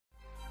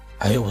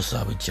Hey, what's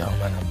up with y'all,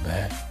 man? I'm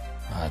back.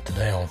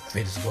 Today on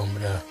Fit is going to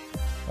be the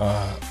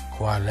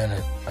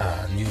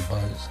Kahwi New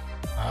Balance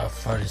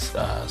first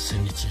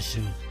signature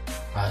shoes.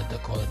 They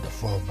call it the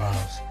 4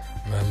 Browns.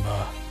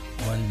 Remember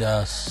when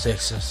the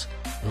Sixers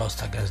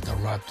lost against the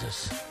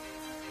Raptors?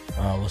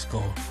 What's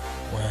called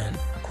when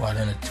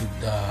Kahwi took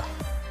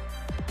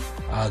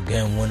the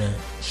game-winning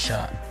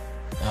shot.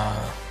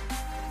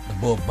 The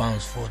ball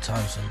bounced 4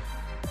 times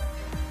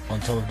on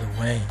top of the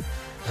ring.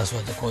 That's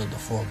what they call it, the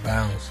 4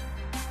 Browns.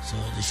 So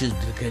the shoes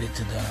dedicated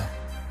to the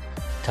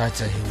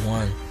title he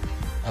won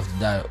after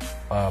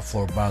that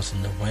 4 bounce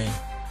in the ring.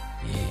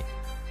 Yeah.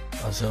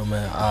 Also,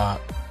 man,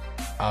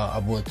 I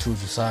bought 2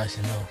 to size,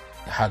 you know,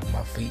 to hug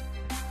my feet.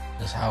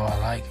 That's how I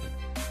like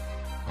it.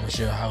 I'm gonna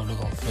show you how it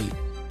look on feet.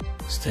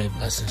 Stay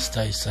blessed and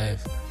stay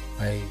safe.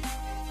 Hey,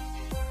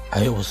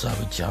 what's up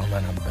with y'all,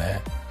 man? I'm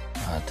back.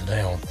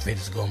 Today on Fit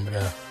is gonna be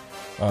the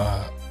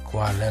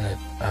Kahwi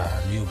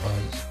New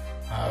Balance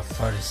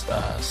first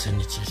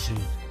signature shoes.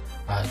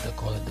 They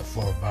call it the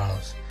 4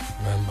 Browns.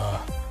 Remember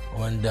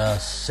when the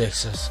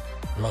Sixers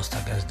lost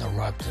against the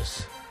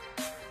Raptors?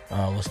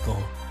 What's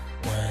called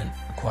when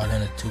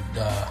Kahwi took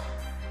the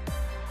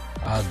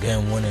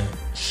game-winning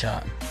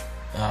shot.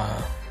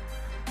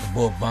 The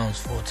ball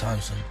bounced 4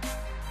 times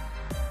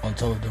on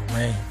top of the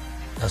ring.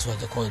 That's what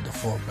they call it, the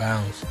 4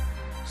 Browns.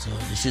 So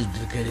the shoes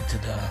dedicated to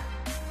the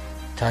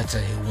title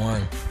he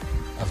won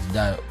after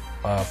that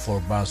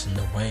 4 bounce in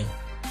the ring.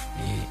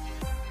 Yeah.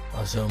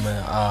 Also,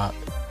 man,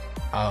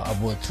 I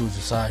bought 2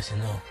 to size, you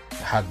know,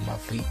 to hug my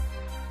feet.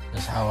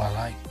 That's how I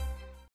like it.